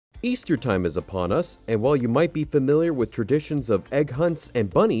Easter time is upon us, and while you might be familiar with traditions of egg hunts and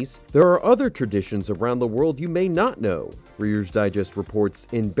bunnies, there are other traditions around the world you may not know. Reader's Digest reports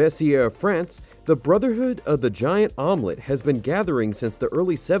in Bessières, France, the Brotherhood of the Giant Omelette has been gathering since the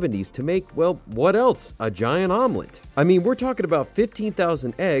early 70s to make, well, what else? A giant omelet. I mean, we're talking about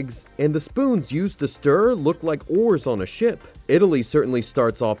 15,000 eggs, and the spoons used to stir look like oars on a ship. Italy certainly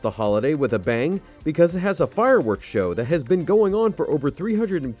starts off the holiday with a bang because it has a fireworks show that has been going on for over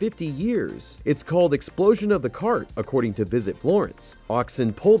 350 years. It's called Explosion of the Cart, according to Visit Florence.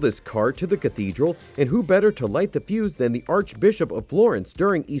 Oxen pull this cart to the cathedral, and who better to light the fuse than the Archbishop of Florence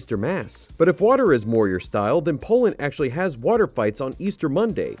during Easter Mass. But if water is more your style, then Poland actually has water fights on Easter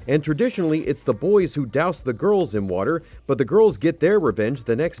Monday, and traditionally it's the boys who douse the girls in water, but the girls get their revenge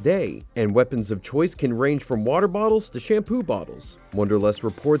the next day. And weapons of choice can range from water bottles to shampoo bottles. Wonderlust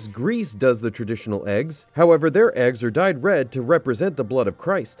reports Greece does the traditional eggs. However, their eggs are dyed red to represent the blood of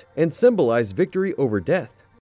Christ and symbolize victory over death.